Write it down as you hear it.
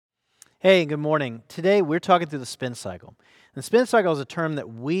Hey, good morning. Today we're talking through the spin cycle. And the spin cycle is a term that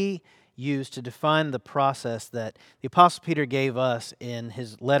we use to define the process that the Apostle Peter gave us in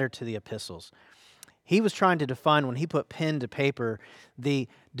his letter to the epistles. He was trying to define, when he put pen to paper, the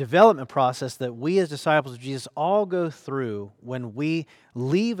development process that we as disciples of Jesus all go through when we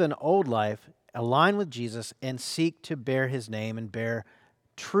leave an old life, align with Jesus, and seek to bear his name and bear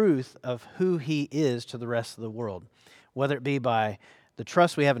truth of who he is to the rest of the world, whether it be by the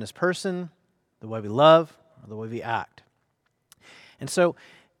trust we have in his person, the way we love, or the way we act. And so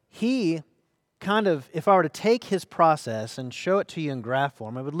he if I were to take his process and show it to you in graph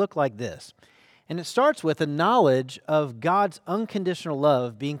form, it would look like this. And it starts with a knowledge of God's unconditional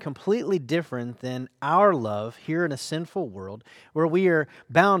love being completely different than our love here in a sinful world where we are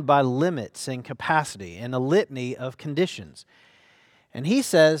bound by limits and capacity and a litany of conditions. And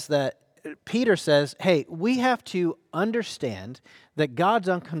Peter says, hey, we have to understand that God's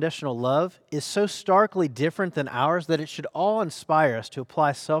unconditional love is so starkly different than ours that it should all inspire us to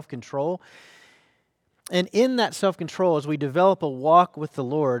apply self-control. And in that self-control, as we develop a walk with the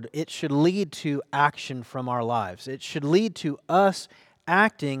Lord, it should lead to action from our lives. It should lead to us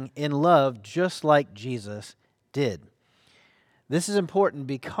acting in love just like Jesus did. This is important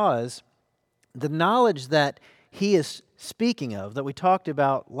because the knowledge that he is speaking of, that we talked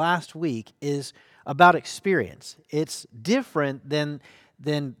about last week, is about experience. It's different than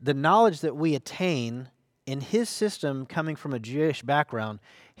the knowledge that we attain in his system coming from a Jewish background.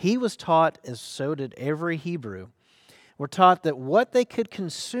 He was taught, as so did every Hebrew, were taught that what they could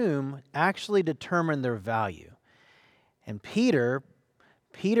consume actually determined their value. And Peter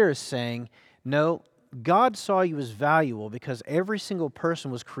is saying, no, God saw you as valuable because every single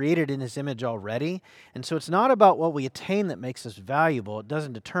person was created in his image already. And so it's not about what we attain that makes us valuable. It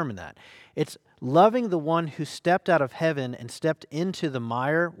doesn't determine that. It's loving the one who stepped out of heaven and stepped into the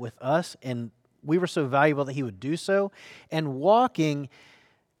mire with us, and we were so valuable that he would do so, and walking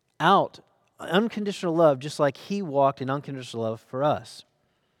out unconditional love just like he walked in unconditional love for us.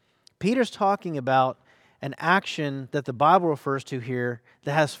 Peter's talking about an action that the Bible refers to here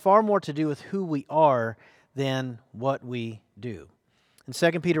that has far more to do with who we are than what we do. In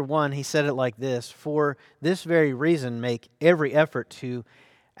 2 Peter 1, he said it like this: "For this very reason, make every effort to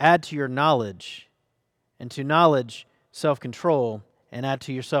add to your knowledge, and to knowledge self-control, and add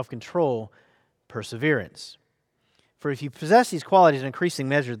to your self-control perseverance. For if you possess these qualities in increasing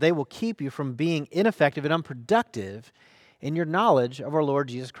measure, they will keep you from being ineffective and unproductive in your knowledge of our Lord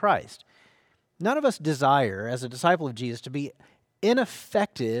Jesus Christ." None of us desire, as a disciple of Jesus, to be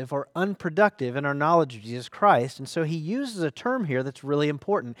ineffective or unproductive in our knowledge of Jesus Christ. And so he uses a term here that's really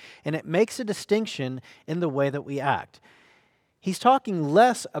important, and it makes a distinction in the way that we act. He's talking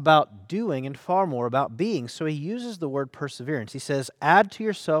less about doing and far more about being, so he uses the word perseverance. He says, add to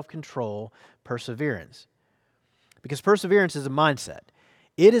your self-control perseverance. Because perseverance is a mindset.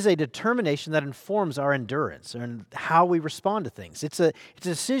 It is a determination that informs our endurance and how we respond to things. It's a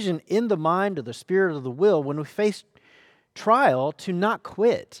decision in the mind or the spirit or the will when we face trial to not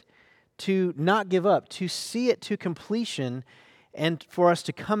quit, to not give up, to see it to completion, and for us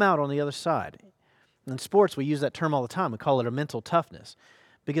to come out on the other side. In sports, we use that term all the time. We call it a mental toughness,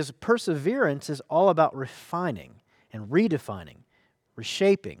 because perseverance is all about refining and redefining,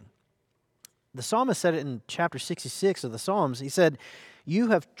 reshaping. The psalmist said it in chapter 66 of the Psalms. He said, "You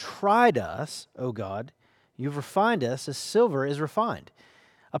have tried us, O God. You've refined us as silver is refined."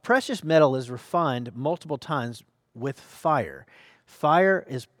 A precious metal is refined multiple times with fire. Fire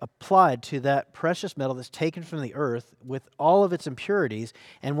is applied to that precious metal that's taken from the earth with all of its impurities,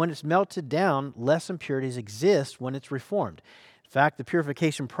 and when it's melted down, less impurities exist when it's reformed. In fact, the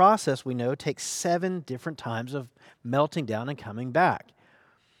purification process, we know, takes 7 different times of melting down and coming back.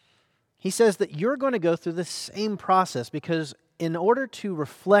 He says that you're going to go through the same process because in order to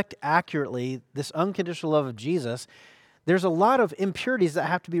reflect accurately this unconditional love of Jesus, there's a lot of impurities that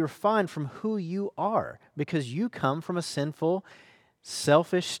have to be refined from who you are because you come from a sinful,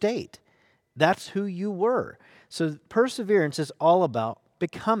 selfish state. That's who you were. So perseverance is all about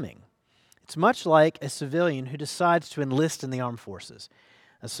becoming. It's much like a civilian who decides to enlist in the armed forces.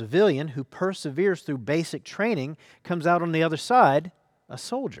 A civilian who perseveres through basic training comes out on the other side a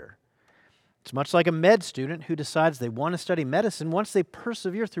soldier. It's much like a med student who decides they want to study medicine. Once they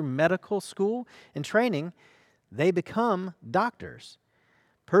persevere through medical school and training, they become doctors.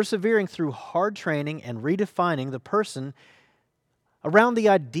 Persevering through hard training and redefining the person around the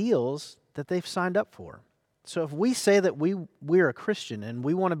ideals that they've signed up for. So if we say that we're a Christian and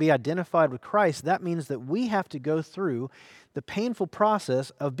we want to be identified with Christ, that means that we have to go through the painful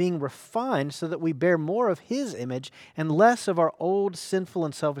process of being refined so that we bear more of His image and less of our old sinful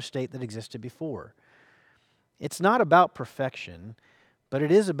and selfish state that existed before. It's not about perfection, but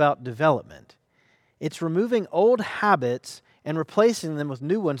it is about development. It's removing old habits and replacing them with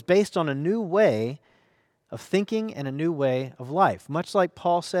new ones based on a new way of thinking and a new way of life. Much like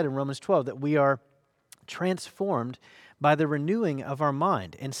Paul said in Romans 12, that we are transformed by the renewing of our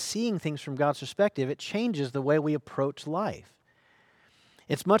mind and seeing things from God's perspective. It changes the way we approach life.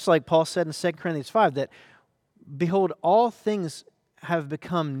 It's much like Paul said in 2 Corinthians 5 that, behold, all things have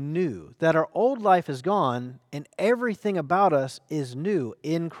become new, that our old life is gone and everything about us is new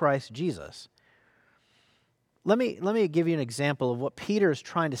in Christ Jesus. Let me give you an example of what Peter is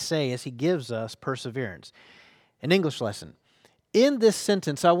trying to say as he gives us perseverance. An English lesson. In this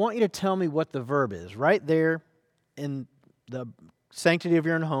sentence, I want you to tell me what the verb is. Right there in the sanctity of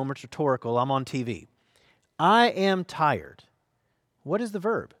your own home, it's rhetorical, I'm on TV. I am tired. What is the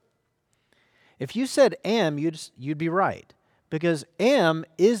verb? If you said am, you'd be right. Because am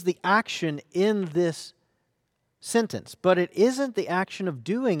is the action in this sentence, but it isn't the action of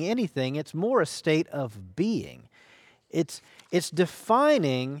doing anything. It's more a state of being. It's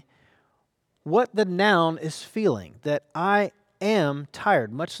defining what the noun is feeling, that I am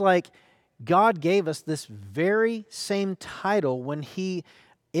tired. Much like God gave us this very same title when He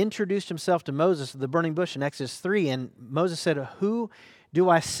introduced Himself to Moses at the burning bush in Exodus 3, and Moses said, "Who do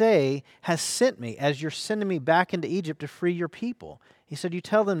I say has sent me as you're sending me back into Egypt to free your people?" He said, "You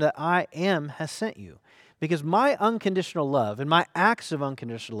tell them that I am has sent you." Because my unconditional love and my acts of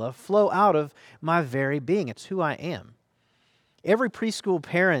unconditional love flow out of my very being. It's who I am. Every preschool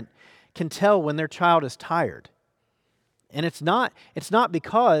parent can tell when their child is tired. And it's not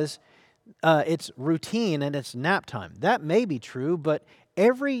because it's routine and it's nap time. That may be true, but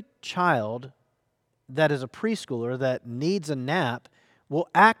every child that is a preschooler that needs a nap will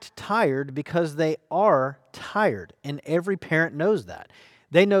act tired because they are tired. And every parent knows that.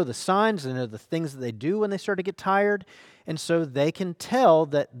 They know the signs, they know the things that they do when they start to get tired, and so they can tell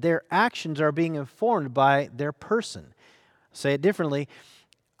that their actions are being informed by their person. Say it differently,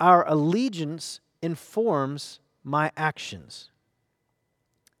 our allegiance informs my actions.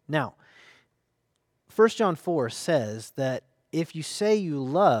 Now, 1 John 4 says that if you say you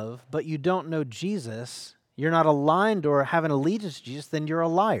love, but you don't know Jesus, you're not aligned or have an allegiance to Jesus, then you're a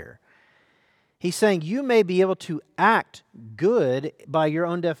liar. He's saying you may be able to act good by your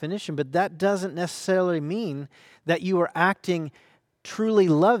own definition, but that doesn't necessarily mean that you are acting truly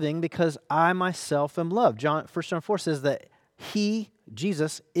loving, because I myself am love. 1 John 4 says that He,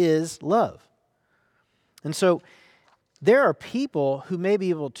 Jesus, is love. And so there are people who may be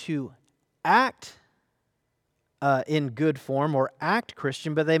able to act in good form or act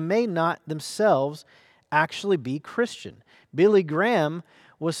Christian, but they may not themselves actually be Christian. Billy Graham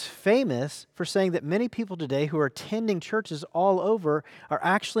was famous for saying that many people today who are attending churches all over are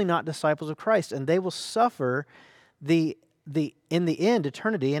actually not disciples of Christ, and they will suffer in the end,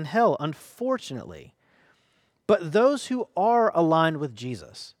 eternity in hell, unfortunately. But those who are aligned with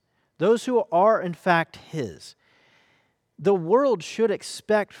Jesus, those who are in fact His, the world should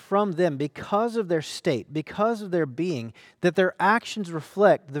expect from them, because of their state, because of their being, that their actions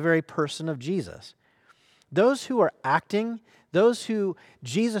reflect the very person of Jesus. Those who are acting, those who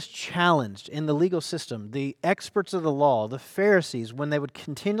Jesus challenged in the legal system, the experts of the law, the Pharisees, when they would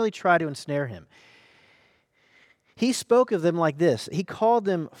continually try to ensnare Him, He spoke of them like this. He called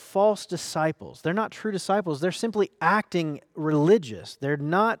them false disciples. They're not true disciples. They're simply acting religious. They're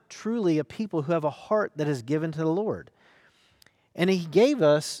not truly a people who have a heart that is given to the Lord. And He gave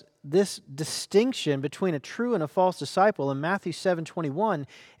us this distinction between a true and a false disciple in Matthew 7:21.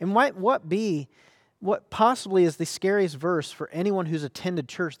 And what possibly is the scariest verse for anyone who's attended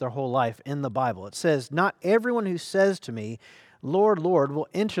church their whole life in the Bible. It says, "Not everyone who says to me, 'Lord, Lord,' will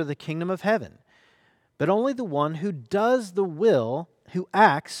enter the kingdom of heaven, but only the one who does the will, who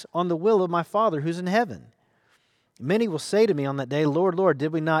acts on the will of my Father who's in heaven. Many will say to me on that day, 'Lord, Lord,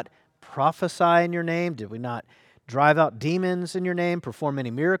 did we not prophesy in your name? Did we not drive out demons in your name, perform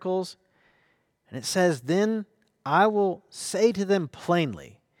many miracles?' And it says, 'Then I will say to them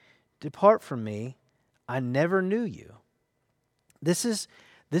plainly, Depart from me, I never knew you.'" This is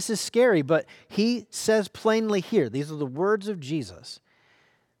scary, but He says plainly here, these are the words of Jesus,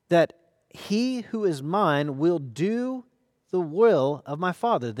 that He who is mine will do the will of my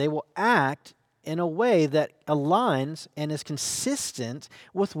Father. They will act in a way that aligns and is consistent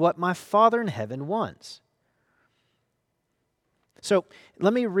with what my Father in heaven wants. So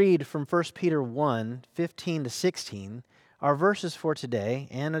let me read from 1 Peter 1, 15 to 16, our verses for today,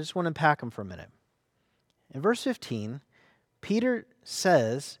 and I just want to unpack them for a minute. In verse 15, Peter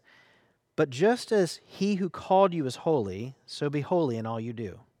says, "But just as he who called you is holy, so be holy in all you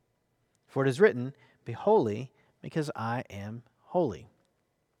do. For it is written, 'Be holy, because I am holy.'"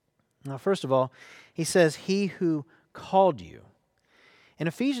 Now, first of all, he says, "He who called you." In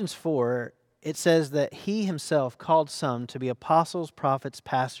Ephesians 4, it says that he himself called some to be apostles, prophets,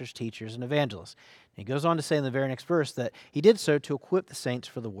 pastors, teachers, and evangelists. And he goes on to say in the very next verse that he did so to equip the saints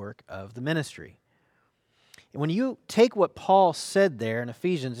for the work of the ministry. And when you take what Paul said there in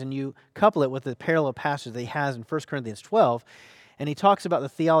Ephesians and you couple it with the parallel passage that he has in 1 Corinthians 12, and he talks about the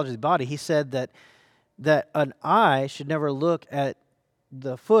theology of the body, he said that an eye should never look at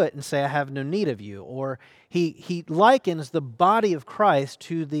the foot and say, "I have no need of you." Or he likens the body of Christ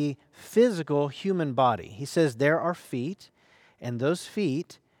to the physical human body. He says there are feet, and those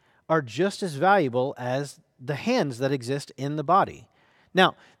feet are just as valuable as the hands that exist in the body.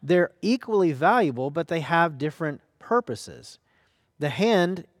 Now, they're equally valuable, but they have different purposes. The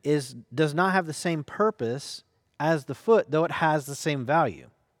hand does not have the same purpose as the foot, though it has the same value.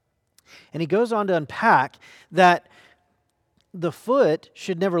 And he goes on to unpack that the foot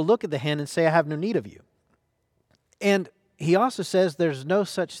should never look at the hand and say, "I have no need of you." And he also says there's no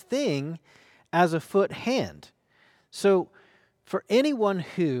such thing as a foot hand. So for anyone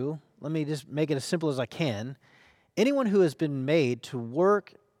who, let me just make it as simple as I can, anyone who has been made to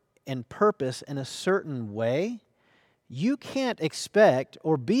work and purpose in a certain way, you can't expect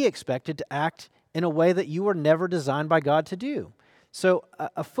or be expected to act in a way that you were never designed by God to do. So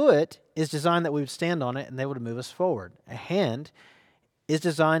a foot is designed that we would stand on it and they would move us forward. A hand is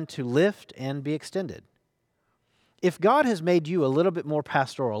designed to lift and be extended. If God has made you a little bit more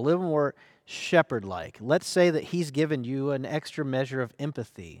pastoral, a little more shepherd-like, let's say that He's given you an extra measure of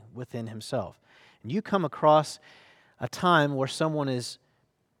empathy within Himself, and you come across a time where someone is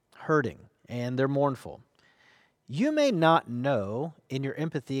hurting and they're mournful, you may not know in your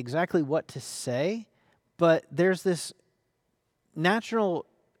empathy exactly what to say, but there's this natural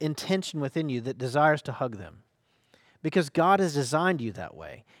intention within you that desires to hug them because God has designed you that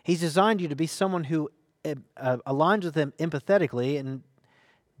way. He's designed you to be someone who aligns with them empathetically and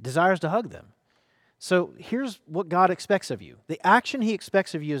desires to hug them. So here's what God expects of you. The action He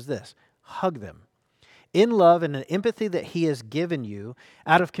expects of you is this: hug them. In love and an empathy that He has given you,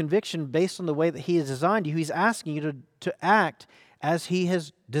 out of conviction based on the way that He has designed you, He's asking you to act as He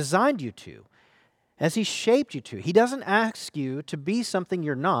has designed you to, as He shaped you to. He doesn't ask you to be something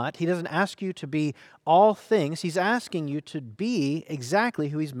you're not. He doesn't ask you to be all things. He's asking you to be exactly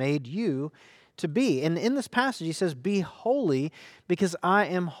who He's made you to be. And in this passage, he says, "Be holy because I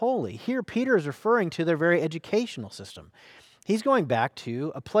am holy." Here, Peter is referring to their very educational system. He's going back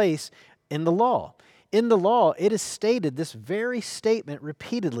to a place in the law. In the law, it is stated this very statement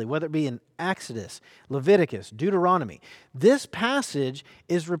repeatedly, whether it be in Exodus, Leviticus, Deuteronomy. This passage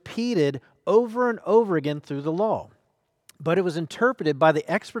is repeated over and over again through the law. But it was interpreted by the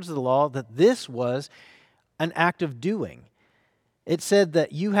experts of the law that this was an act of doing. It said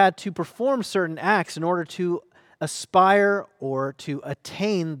that you had to perform certain acts in order to aspire or to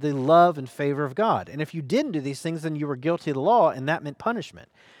attain the love and favor of God. And if you didn't do these things, then you were guilty of the law, and that meant punishment.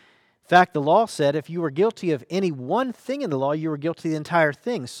 In fact, the law said if you were guilty of any one thing in the law, you were guilty of the entire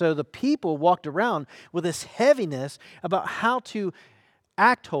thing. So the people walked around with this heaviness about how to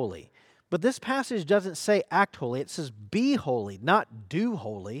act holy. But this passage doesn't say act holy. It says be holy, not do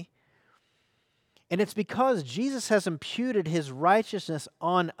holy. And it's because Jesus has imputed His righteousness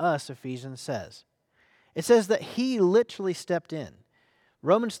on us, Ephesians says. It says that He literally stepped in.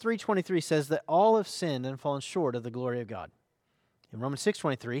 Romans 3:23 says that all have sinned and fallen short of the glory of God. And Romans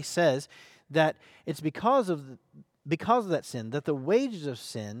 6:23 says that it's because of that sin, that the wages of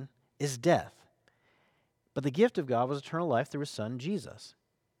sin is death. But the gift of God was eternal life through His Son, Jesus.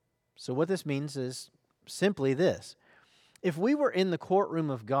 So what this means is simply this. If we were in the courtroom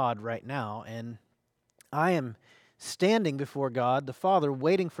of God right now, and I am standing before God, the Father,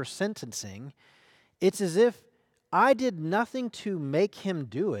 waiting for sentencing, it's as if I did nothing to make Him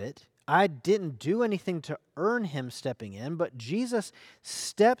do it. I didn't do anything to earn Him stepping in, but Jesus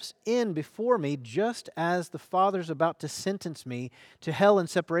steps in before me just as the Father's about to sentence me to hell and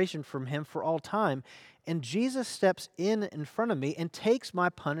separation from Him for all time. And Jesus steps in front of me and takes my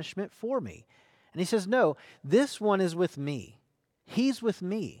punishment for me. And He says, no, this one is with me. He's with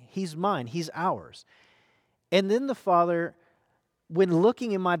me. He's mine. He's ours. And then the Father when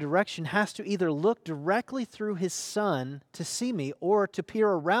looking in my direction, has to either look directly through his Son to see me or to peer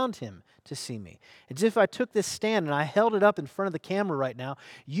around him to see me. It's if I took this stand and I held it up in front of the camera right now,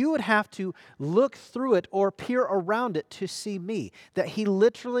 you would have to look through it or peer around it to see me. That he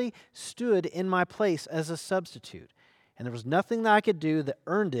literally stood in my place as a substitute. And there was nothing that I could do that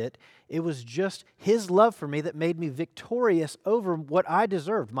earned it. It was just his love for me that made me victorious over what I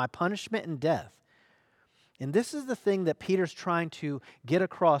deserved, my punishment and death. And this is the thing that Peter's trying to get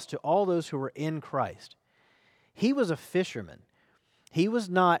across to all those who were in Christ. He was a fisherman. He was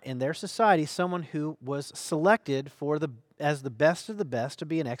not, in their society, someone who was selected as the best of the best to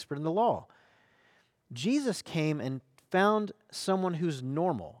be an expert in the law. Jesus came and found someone who's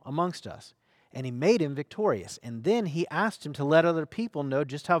normal amongst us, and he made him victorious. And then he asked him to let other people know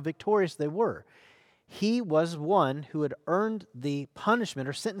just how victorious they were. He was one who had earned the punishment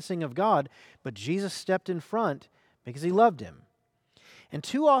or sentencing of God, but Jesus stepped in front because he loved him. And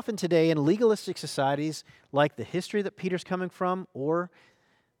too often today in legalistic societies like the history that Peter's coming from, or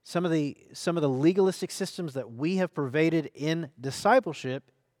some of the legalistic systems that we have pervaded in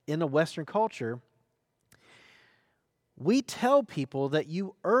discipleship in the Western culture, we tell people that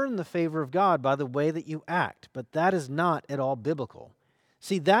you earn the favor of God by the way that you act, but that is not at all biblical.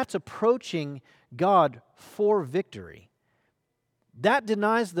 See, that's approaching God for victory. That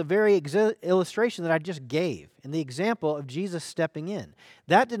denies the very illustration that I just gave in the example of Jesus stepping in.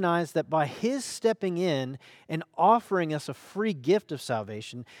 That denies that by his stepping in and offering us a free gift of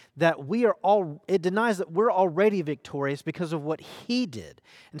salvation, it denies that we're already victorious because of what he did.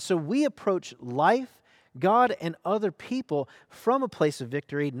 And so we approach life, God, and other people from a place of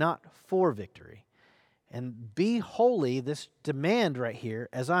victory, not for victory. And be holy, this demand right here,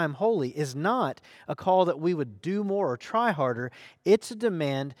 as I am holy, is not a call that we would do more or try harder. It's a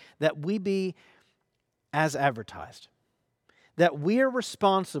demand that we be as advertised. That we are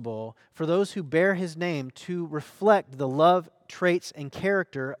responsible for those who bear his name to reflect the love, traits, and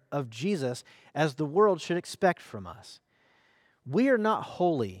character of Jesus as the world should expect from us. We are not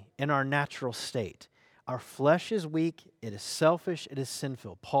holy in our natural state. Our flesh is weak, it is selfish, it is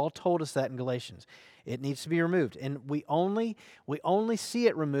sinful. Paul told us that in Galatians. It needs to be removed. And we only see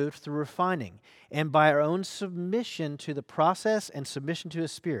it removed through refining and by our own submission to the process and submission to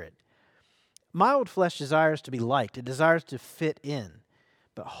his Spirit. My old flesh desires to be liked. It desires to fit in.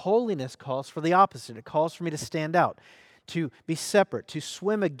 But holiness calls for the opposite. It calls for me to stand out, to be separate, to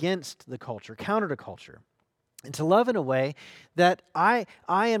swim against the culture, counter to culture. And to love in a way that I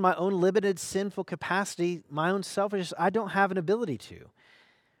in my own limited sinful capacity, my own selfishness, I don't have an ability to.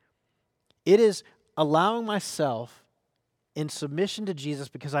 It is allowing myself in submission to Jesus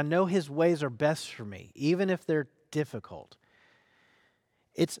because I know his ways are best for me, even if they're difficult.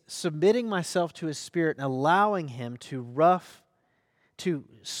 It's submitting myself to his Spirit and allowing him to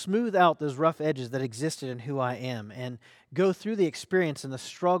smooth out those rough edges that existed in who I am and go through the experience and the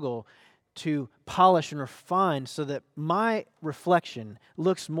struggle to polish and refine so that my reflection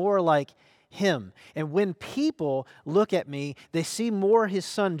looks more like him. And when people look at me, they see more his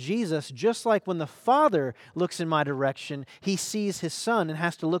son Jesus, just like when the Father looks in my direction, he sees his son and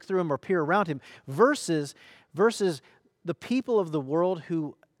has to look through him or peer around him, versus the people of the world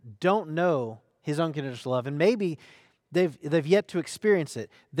who don't know his unconditional love, and maybe they've yet to experience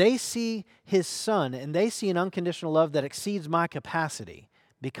it. They see his son, and they see an unconditional love that exceeds my capacity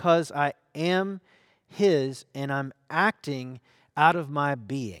because I am his and I'm acting out of my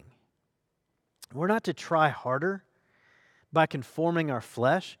being. We're not to try harder by conforming our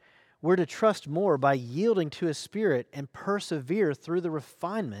flesh. We're to trust more by yielding to his Spirit and persevere through the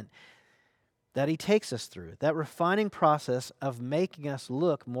refinement that he takes us through, that refining process of making us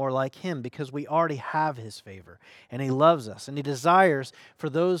look more like him because we already have his favor and he loves us and he desires for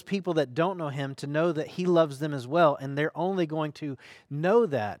those people that don't know him to know that he loves them as well, and they're only going to know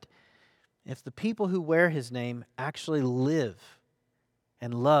that if the people who wear his name actually live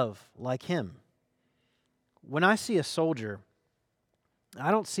and love like him. When I see a soldier, I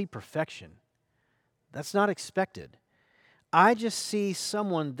don't see perfection. That's not expected. I just see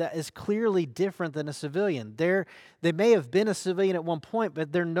someone that is clearly different than a civilian. They may have been a civilian at one point,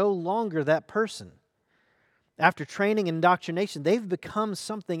 but they're no longer that person. After training and indoctrination, they've become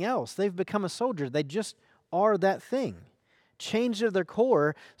something else. They've become a soldier. They just are that thing, changed at their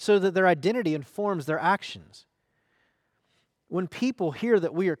core so that their identity informs their actions. When people hear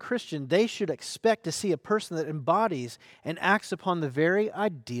that we are Christian, they should expect to see a person that embodies and acts upon the very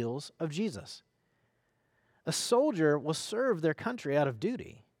ideals of Jesus. A soldier will serve their country out of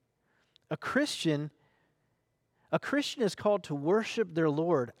duty. A Christian is called to worship their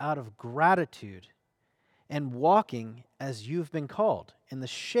Lord out of gratitude and walking as you've been called in the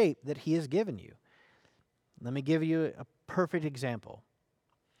shape that He has given you. Let me give you a perfect example.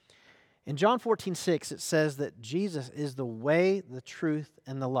 In John 14:6, it says that Jesus is the way, the truth,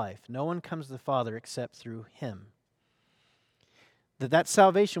 and the life. No one comes to the Father except through Him. That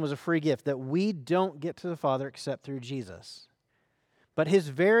salvation was a free gift, that we don't get to the Father except through Jesus. But His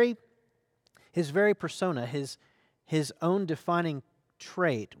very persona, His own defining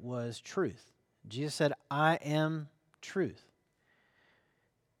trait was truth. Jesus said, I am truth.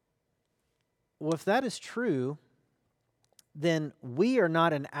 Well, if that is true, then we are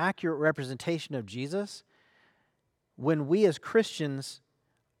not an accurate representation of Jesus when we as Christians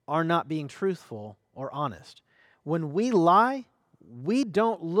are not being truthful or honest. When we lie, we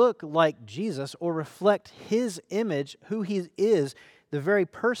don't look like Jesus or reflect His image, who He is, the very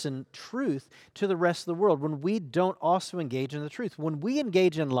person, truth, to the rest of the world. When we don't also engage in the truth. When we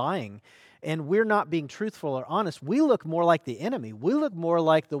engage in lying and we're not being truthful or honest, we look more like the enemy. We look more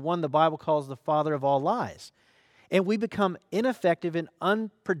like the one the Bible calls the father of all lies. And we become ineffective and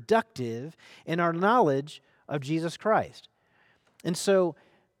unproductive in our knowledge of Jesus Christ. And so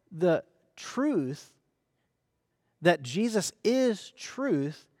the truth that Jesus is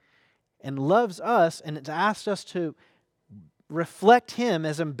truth and loves us and has asked us to reflect Him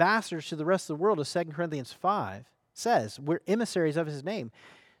as ambassadors to the rest of the world, as 2 Corinthians 5 says, we're emissaries of His name.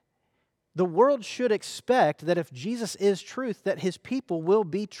 The world should expect that if Jesus is truth, that His people will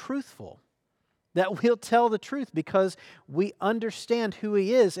be truthful. That we'll tell the truth because we understand who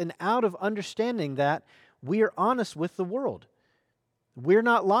He is, and out of understanding that, we are honest with the world. We're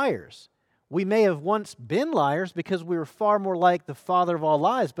not liars. We may have once been liars because we were far more like the father of all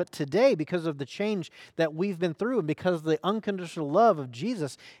lies, but today, because of the change that we've been through and because of the unconditional love of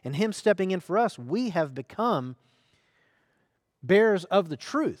Jesus and Him stepping in for us, we have become bearers of the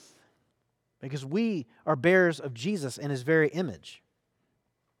truth because we are bearers of Jesus and His very image.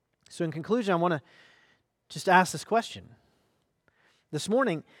 So in conclusion, I want to just ask this question. This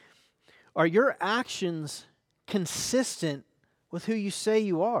morning, are your actions consistent with who you say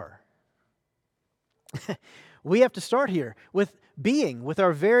you are? We have to start here with being, with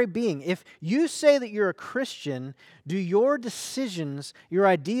our very being. If you say that you're a Christian, do your decisions, your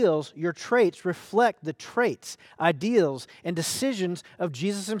ideals, your traits reflect the traits, ideals, and decisions of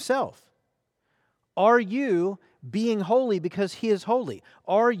Jesus Himself? Are you being holy because He is holy?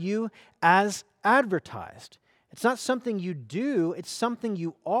 Are you as advertised? It's not something you do, it's something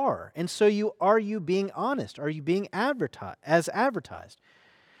you are. And so are you being honest? Are you being advertised?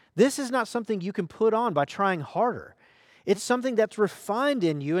 This is not something you can put on by trying harder. It's something that's refined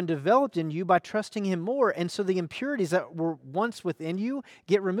in you and developed in you by trusting Him more. And so the impurities that were once within you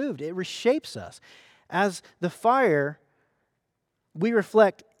get removed. It reshapes us. As the fire, we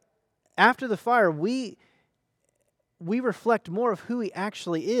reflect, after the fire, we reflect more of who He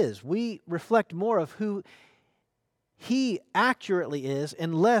actually is. We reflect more of who He accurately is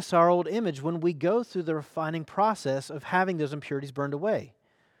and less our old image when we go through the refining process of having those impurities burned away.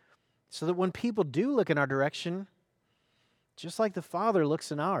 So that when people do look in our direction, just like the Father looks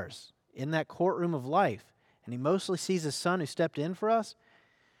in ours, in that courtroom of life, and He mostly sees His Son who stepped in for us,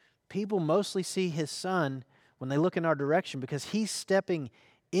 people mostly see His Son when they look in our direction because He's stepping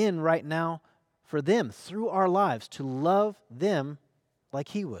in right now for them through our lives to love them like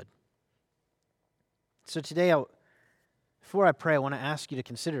He would. So today, before I pray, I want to ask you to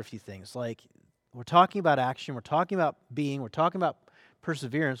consider a few things. Like, we're talking about action, we're talking about being, we're talking about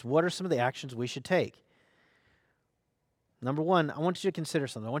perseverance. What are some of the actions we should take? Number one, I want you to consider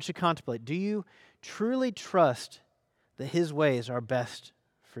something. I want you to contemplate. Do you truly trust that His ways are best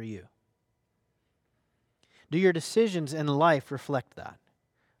for you? Do your decisions in life reflect that?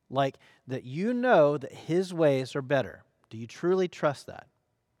 Like that you know that His ways are better. Do you truly trust that?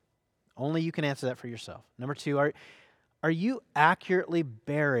 Only you can answer that for yourself. Number two, are you accurately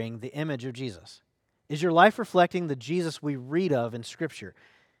bearing the image of Jesus? Is your life reflecting the Jesus we read of in Scripture?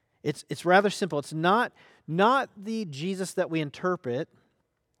 It's rather simple. It's not the Jesus that we interpret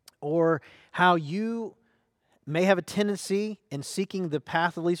or how you may have a tendency in seeking the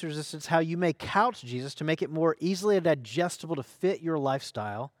path of least resistance, how you may couch Jesus to make it more easily digestible to fit your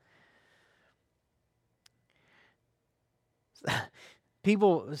lifestyle.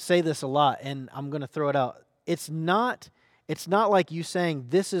 People say this a lot, and I'm going to throw it out. It's not like you saying,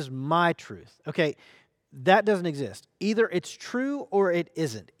 this is my truth. Okay, that doesn't exist. Either it's true or it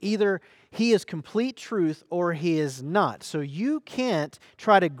isn't. Either He is complete truth or He is not. So you can't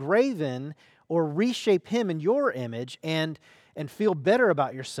try to graven or reshape Him in your image and feel better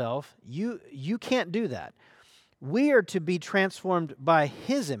about yourself. You can't do that. we are to be transformed by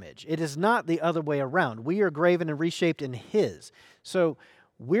His image. It is not the other way around. We are graven and reshaped in His. So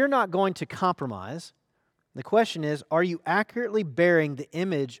we're not going to compromise. The question is, are you accurately bearing the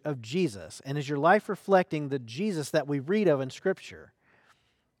image of Jesus? And is your life reflecting the Jesus that we read of in Scripture?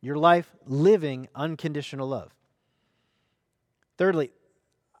 Your life living unconditional love. Thirdly,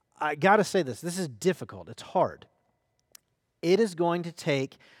 I got to say this is difficult. It's hard. It is going to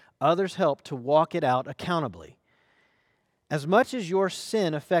take others' help to walk it out accountably. As much as your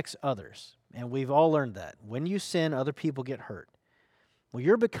sin affects others, and we've all learned that, when you sin, other people get hurt. Well,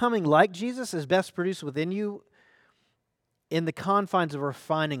 you're becoming like Jesus is best produced within you in the confines of a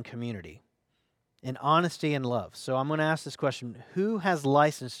refining community, in honesty and love. So I'm going to ask this question: who has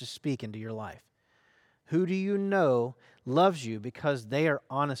license to speak into your life? Who do you know loves you because they are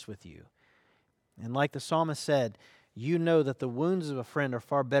honest with you? And like the psalmist said, you know that the wounds of a friend are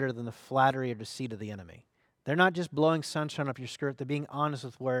far better than the flattery or deceit of the enemy. They're not just blowing sunshine up your skirt. They're being honest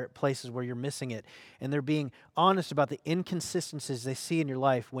with places where you're missing it. And they're being honest about the inconsistencies they see in your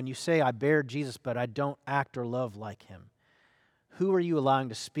life when you say, I bear Jesus, but I don't act or love like Him. Who are you allowing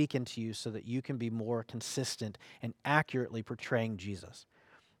to speak into you so that you can be more consistent and accurately portraying Jesus?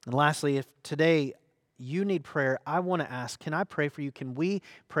 And lastly, if today you need prayer, I want to ask, can I pray for you? Can we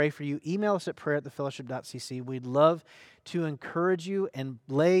pray for you? Email us at prayer@thefellowship.cc. We'd love to encourage you and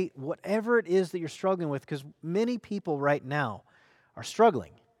lay whatever it is that you're struggling with, because many people right now are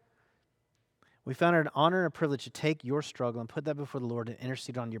struggling. We found it an honor and a privilege to take your struggle and put that before the Lord and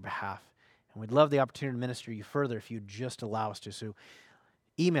intercede on your behalf. And we'd love the opportunity to minister you further if you'd just allow us to. So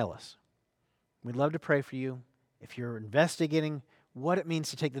email us. We'd love to pray for you. If you're investigating what it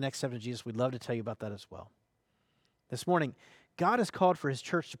means to take the next step to Jesus, we'd love to tell you about that as well. This morning, God has called for His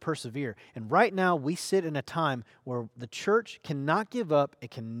church to persevere. And right now, we sit in a time where the church cannot give up.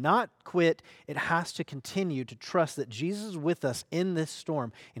 It cannot quit. It has to continue to trust that Jesus is with us in this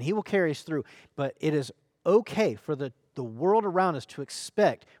storm, and He will carry us through. But it is okay for the world around us to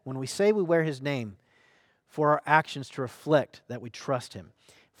expect, when we say we wear His name, for our actions to reflect that we trust Him,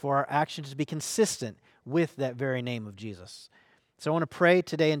 for our actions to be consistent with that very name of Jesus. So I want to pray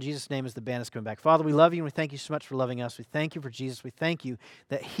today in Jesus' name as the band is coming back. Father, we love You and we thank You so much for loving us. We thank You for Jesus. We thank You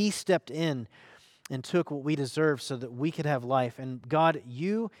that He stepped in and took what we deserve so that we could have life. And God,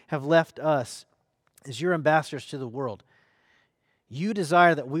 You have left us as Your ambassadors to the world. You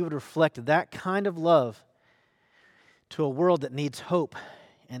desire that we would reflect that kind of love to a world that needs hope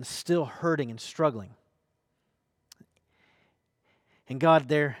and still hurting and struggling. And God,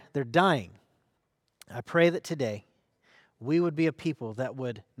 they're dying. I pray that today we would be a people that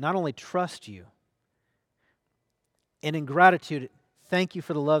would not only trust You, and in gratitude, thank You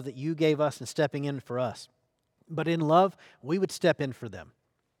for the love that You gave us and stepping in for us, but in love, we would step in for them.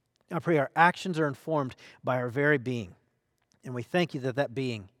 I pray our actions are informed by our very being, and we thank You that that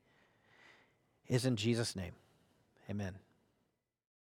being is in Jesus' name. Amen.